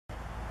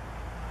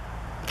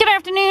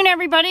afternoon,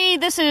 everybody.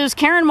 This is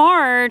Karen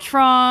March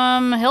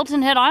from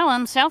Hilton Head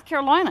Island, South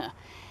Carolina.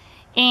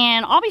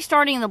 And I'll be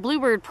starting the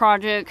Bluebird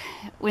project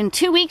in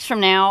 2 weeks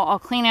from now. I'll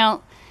clean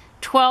out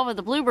 12 of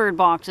the Bluebird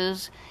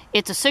boxes.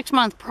 It's a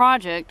 6-month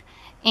project.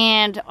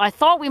 And I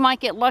thought we might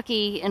get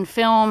lucky and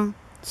film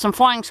some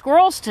flying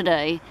squirrels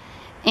today.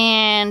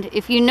 And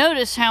if you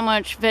notice how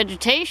much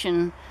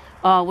vegetation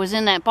was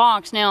in that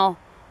box. Now,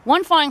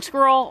 one flying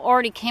squirrel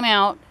already came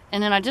out,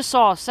 and then I just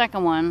saw a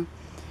second one.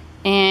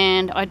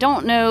 And I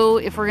don't know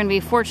if we're going to be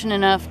fortunate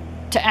enough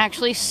to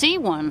actually see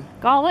one.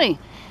 Golly.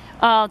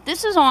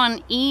 This is on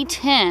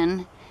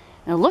E10.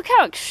 Now look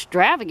how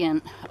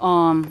extravagant.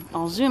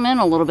 I'll zoom in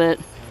a little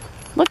bit.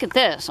 Look at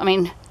this. I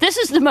mean, this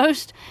is the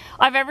most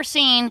I've ever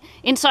seen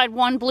inside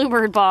one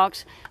Bluebird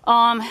box.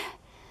 There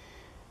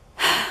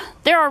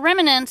are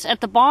remnants at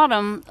the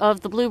bottom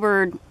of the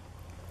Bluebird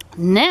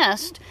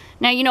nest.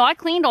 Now, you know, I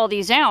cleaned all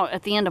these out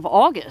at the end of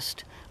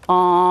August.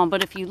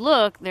 But if you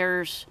look,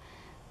 there's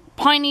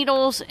pine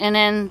needles, and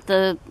then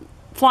the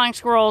flying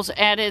squirrels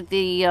added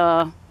the,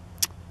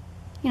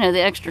 you know,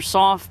 the extra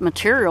soft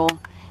material.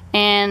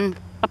 And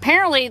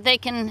apparently they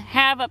can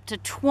have up to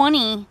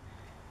 20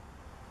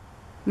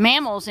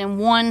 mammals in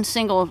one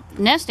single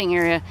nesting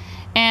area.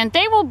 And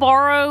they will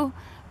borrow,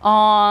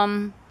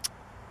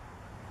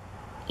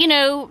 you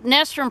know,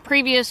 nests from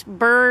previous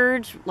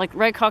birds, like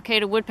red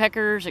cockaded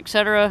woodpeckers,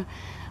 etc.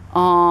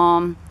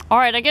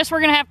 Alright, I guess we're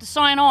going to have to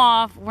sign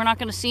off. We're not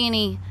going to see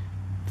any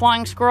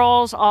flying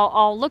squirrels.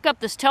 I'll look up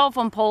this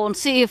telephone pole and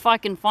see if I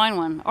can find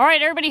one.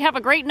 Alright, everybody have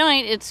a great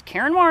night. It's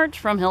Karen March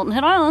from Hilton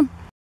Head Island.